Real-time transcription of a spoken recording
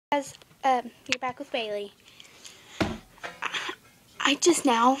Guys, you're back with Bailey. I just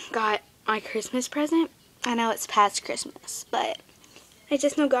now got my Christmas present. I know it's past Christmas, but I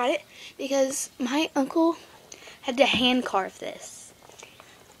just now got it because my uncle had to hand carve this.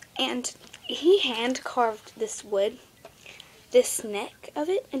 And he hand carved this wood, this neck of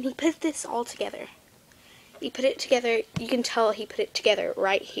it, and he put this all together. He put it together, you can tell he put it together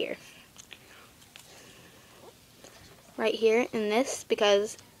right here. Right here in this,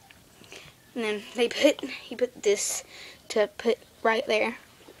 because and then he put this to put right there.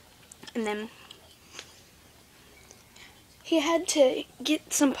 And then he had to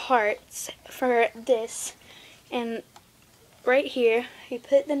get some parts for this. And right here, he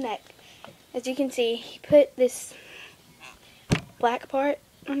put the neck. As you can see, he put this black part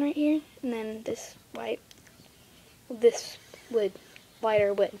on right here. And then this white, this wood,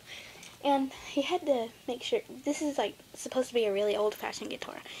 lighter wood. And he had to make sure, this is like supposed to be a really old-fashioned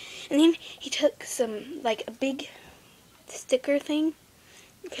guitar. And then he took some, like a big sticker thing,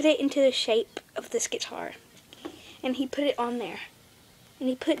 put it into the shape of this guitar. And he put it on there. And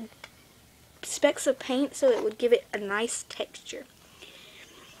he put specks of paint so it would give it a nice texture.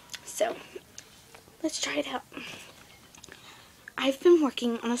 So, let's try it out. I've been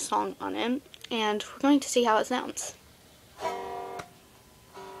working on a song on it, and we're going to see how it sounds.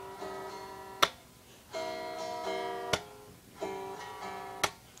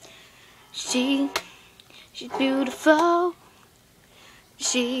 She's beautiful.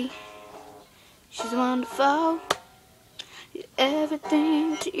 She's wonderful. She's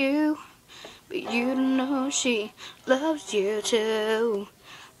everything to you, but you don't know she loves you too.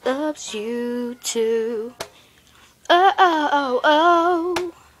 Loves you too. Oh oh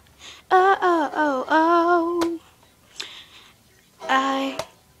oh oh oh oh oh. I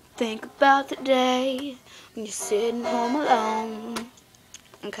think about the day when you're sitting home alone.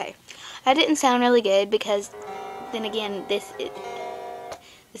 Okay, that didn't sound really good because, then again, this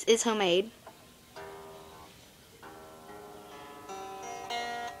is homemade.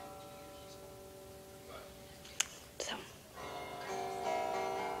 So,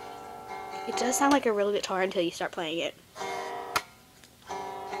 it does sound like a real guitar until you start playing it.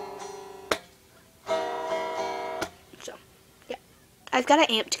 So, yeah, I've got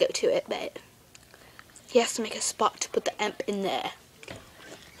an amp to go to it, but he has to make a spot to put the amp in there.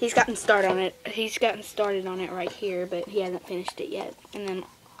 He's gotten started on it. He's gotten started on it right here, but he hasn't finished it yet. And then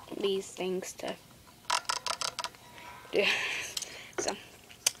these things to do. So,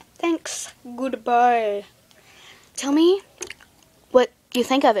 thanks. Goodbye. Tell me what you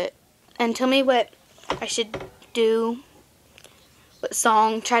think of it, and tell me what I should do. What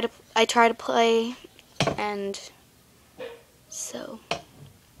song I try to play, and so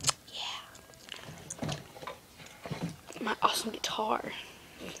yeah. My awesome guitar.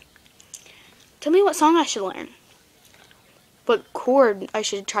 Tell me what song I should learn. What chord I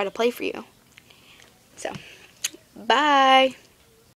should try to play for you. So, bye.